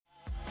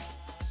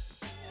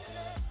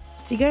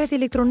Cigaret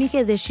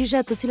elektronike dhe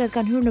shishat të cilat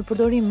kanë hyrë në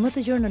përdorim më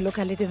të gjerë në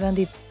lokalet e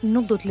vendit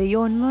nuk do të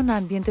lejohen më në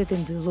ambientet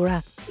e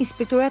mbyllura.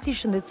 Inspektoriati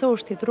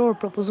Shëndetësor Shtetëror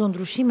propozon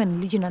ndryshimin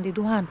në ligjin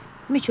antiduhan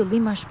me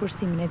qëllim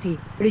ashpërsimin e tij.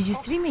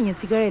 Regjistrimi i një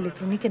cigare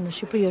elektronike në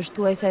Shqipëri është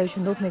tuajse ajo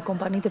që ndodh me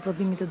kompanitë e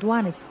prodhimit të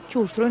duhanit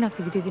që ushtrojnë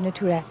aktivitetin e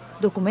tyre,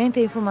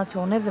 dokumente,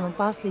 informacione dhe më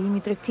pas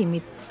lejimi i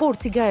tregtimit, por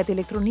cigaret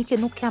elektronike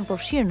nuk janë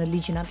përfshirë në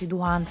ligjin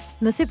antiduhan.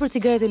 Nëse për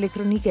cigaret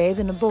elektronike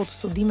edhe në botë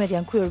studimet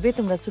janë kryer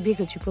vetëm nga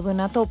subjektet që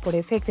prodhojnë ato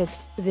për efektet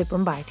dhe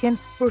përmbajtjen,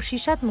 por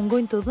shishat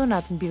mungojnë të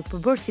dhënat mbi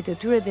përbërësit e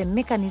tyre dhe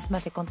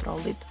mekanizmat e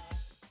kontrollit.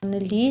 Në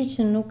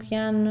ligj nuk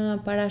janë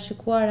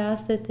parashikuar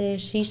rastet e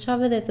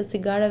shishave dhe të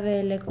cigareve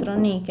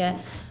elektronike.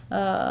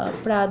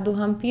 Pra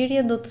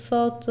duhanpirje do të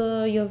thotë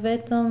jo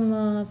vetëm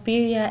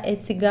pirja e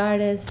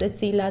cigares e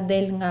cila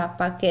del nga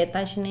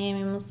paketa që ne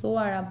jemi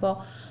mësuar apo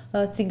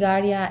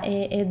cigarja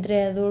e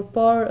dredhur,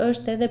 por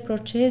është edhe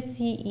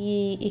procesi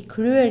i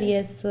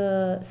kryerjes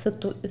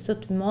së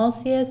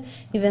tymosjes,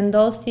 i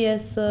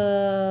vendosjes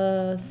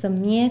së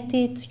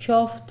mjetit,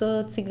 qoftë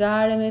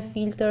cigare me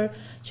filtr,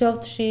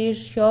 qoftë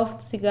shish,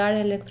 qoftë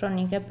cigare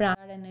elektronike. Pra,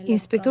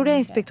 Inspektoria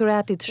e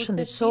Inspektoriatit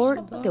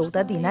Shëndetësor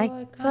Teuta Dinaj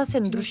tha se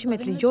në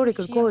ndryshimet ligjore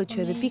kërkohet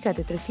që edhe pikat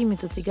e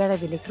tregtimit të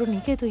cigareve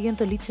elektronike të jenë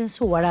të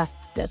licencuara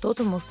dhe ato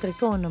të mos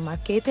tregtohen në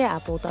markete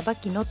apo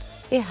tabakinot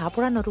e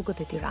hapura në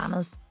rrugët e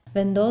Tiranës.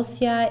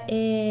 Vendosja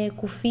e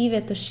kufive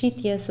të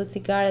shitjes së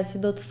cigares, që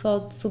do të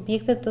thotë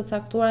subjektet të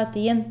caktuara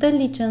të jenë të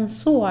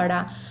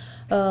licencuara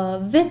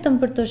vetëm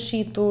për të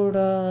shitur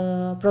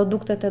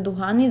produktet e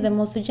duhanit dhe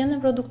mos të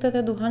gjenden produktet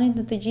e duhanit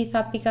në të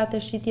gjitha pikat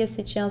e shitjes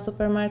siç janë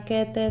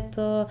supermarketet,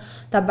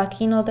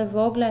 tabakinot e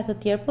vogla e të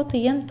tjerë, po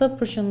të jenë të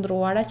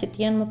përqendruara që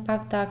të jenë më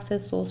pak të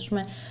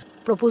aksesueshme.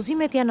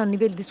 Propozimet janë në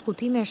nivel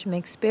diskutimesh me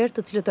ekspertë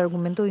të cilët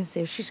argumentojnë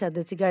se shishat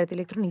dhe cigaret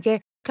elektronike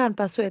kanë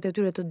pasojat e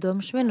tyre të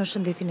dëmshme në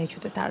shëndetin e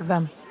qytetarëve.